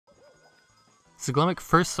Siglemik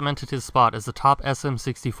first cemented his spot as the top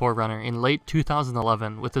SM64 runner in late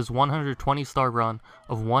 2011 with his 120-star run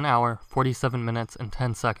of 1 hour, 47 minutes, and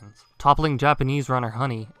 10 seconds. Toppling Japanese runner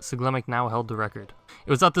Honey, Siglemik now held the record. It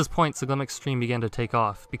was at this point Siglemik's stream began to take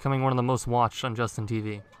off, becoming one of the most watched on Justin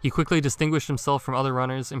TV. He quickly distinguished himself from other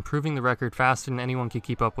runners, improving the record faster than anyone could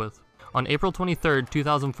keep up with. On April 23,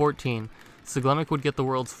 2014, Siglemik would get the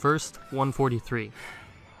world's first 143.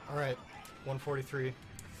 Alright, 143.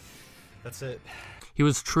 That's it. He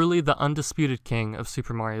was truly the undisputed king of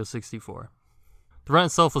Super Mario 64. The run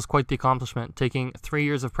itself was quite the accomplishment, taking 3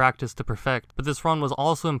 years of practice to perfect, but this run was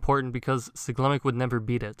also important because Siglemik would never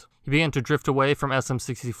beat it. He began to drift away from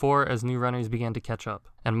SM64 as new runners began to catch up,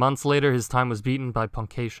 and months later his time was beaten by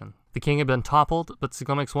Punkation. The king had been toppled, but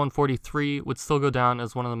Siglemik's 143 would still go down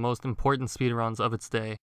as one of the most important speedruns of its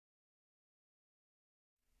day.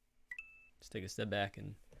 Just take a step back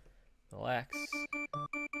and relax.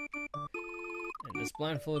 And this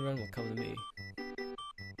blindfolded run will come to me.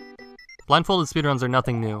 Blindfolded speedruns are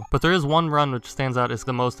nothing new, but there is one run which stands out as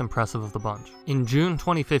the most impressive of the bunch. In June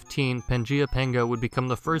 2015, Pangaea Penga would become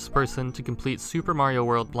the first person to complete Super Mario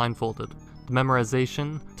World blindfolded. The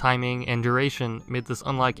memorization, timing, and duration made this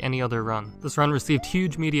unlike any other run. This run received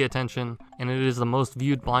huge media attention, and it is the most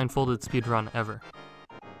viewed blindfolded speedrun ever.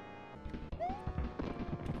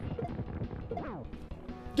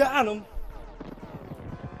 Got him!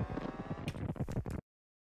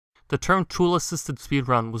 The term tool-assisted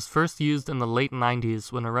speedrun was first used in the late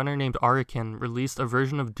 90s when a runner named Arikin released a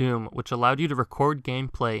version of Doom which allowed you to record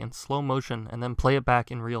gameplay in slow motion and then play it back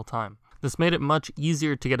in real time. This made it much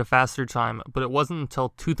easier to get a faster time, but it wasn't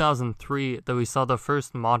until 2003 that we saw the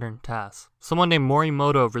first modern tasks. Someone named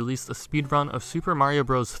Morimoto released a speedrun of Super Mario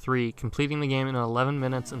Bros. 3, completing the game in 11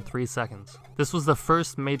 minutes and 3 seconds. This was the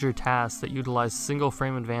first major task that utilized single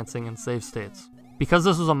frame advancing and save states. Because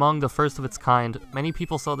this was among the first of its kind, many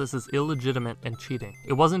people saw this as illegitimate and cheating.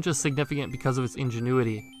 It wasn't just significant because of its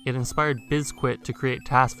ingenuity, it inspired BizQuit to create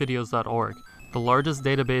taskvideos.org, the largest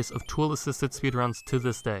database of tool-assisted speedruns to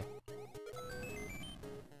this day.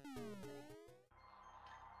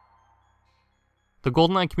 The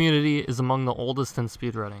GoldenEye community is among the oldest in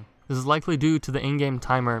speedrunning. This is likely due to the in-game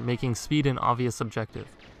timer making speed an obvious objective.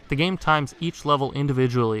 The game times each level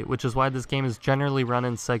individually, which is why this game is generally run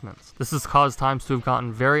in segments. This has caused times to have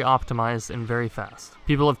gotten very optimized and very fast.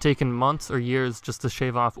 People have taken months or years just to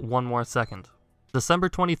shave off 1 more second. December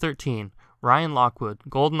 2013, Ryan Lockwood,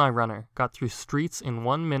 GoldenEye runner, got through streets in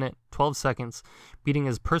 1 minute, 12 seconds, beating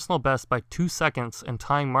his personal best by 2 seconds and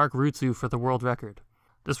tying Mark Rutsu for the world record.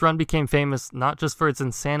 This run became famous not just for its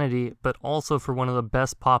insanity, but also for one of the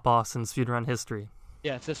best pop-offs in speedrun history.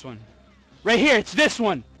 Yeah, it's this one. Right here, it's this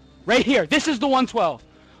one! Right here, this is the 112.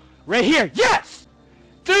 Right here, yes!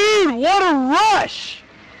 Dude, what a rush!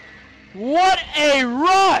 What a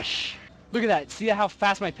rush! Look at that, see how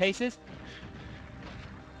fast my pace is?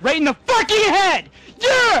 Right in the fucking head!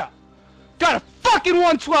 Yeah! Got a fucking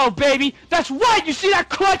 112, baby! That's right, you see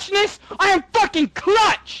that clutchness? I am fucking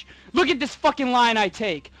clutch! Look at this fucking line I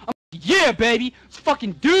take. Yeah, baby, let's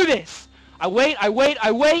fucking do this! I wait.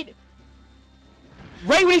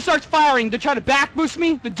 Right when he starts firing, to try to back boost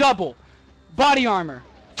me, the double. Body armor.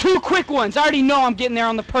 2 quick ones. I already know I'm getting there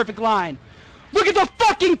on the perfect line. Look at the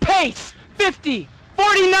fucking pace! 50,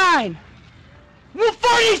 49,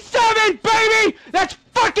 47, baby! That's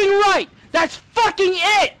fucking right! That's fucking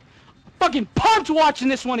it! Fucking pumped watching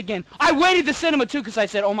this one again. I waited the cinema too because I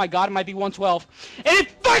said, oh my god, it might be 112. And it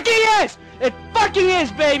fucking is! It fucking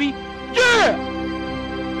is, baby! Yeah!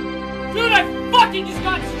 Dude, I fucking just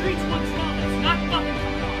got Streets 112. Not fucking come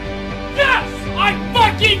on. Yes! I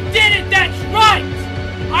fucking did it! That's right!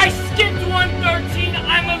 I skipped 113.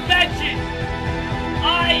 I'm a legend.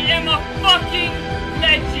 I am a fucking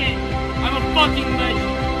legend. I'm a fucking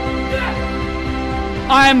legend. Yeah!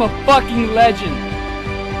 I am a fucking legend.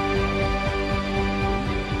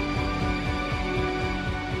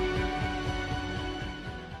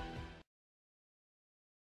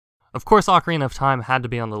 Of course, Ocarina of Time had to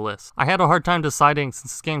be on the list. I had a hard time deciding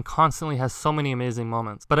since this game constantly has so many amazing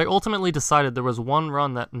moments, but I ultimately decided there was one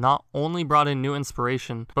run that not only brought in new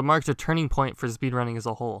inspiration, but marked a turning point for speedrunning as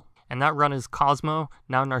a whole. And that run is Cosmo,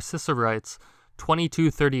 now Narcissa writes,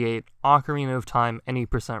 2238, Ocarina of Time, any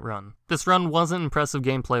percent run. This run wasn't impressive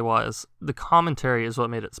gameplay-wise, the commentary is what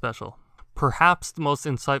made it special. Perhaps the most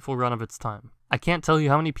insightful run of its time. I can't tell you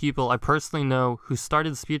how many people I personally know who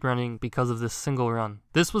started speedrunning because of this single run.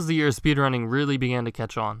 This was the year speedrunning really began to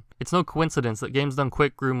catch on. It's no coincidence that Games Done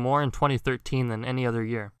Quick grew more in 2013 than any other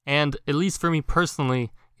year. And, at least for me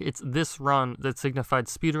personally, it's this run that signified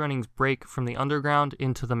speedrunning's break from the underground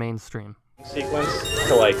into the mainstream. sequence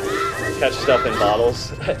to like catch stuff in bottles,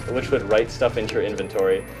 which would write stuff into your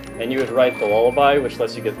inventory. And you would write the lullaby, which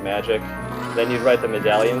lets you get magic. Then you'd write the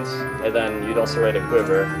medallions, and then you'd also write a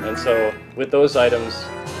quiver. And so with those items,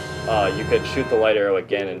 you could shoot the light arrow at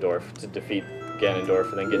Ganondorf to defeat Ganondorf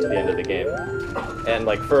and then get to the end of the game. And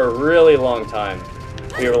like for a really long time,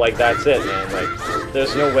 we were like, that's it, man. Like,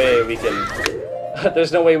 there's no way we can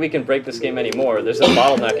there's no way we can break this game anymore. There's a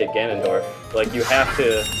bottleneck at Ganondorf. Like you have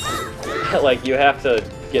to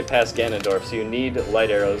get past Ganondorf, so you need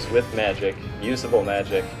light arrows with magic, usable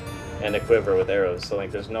magic, and a quiver with arrows. So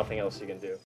like there's nothing else you can do.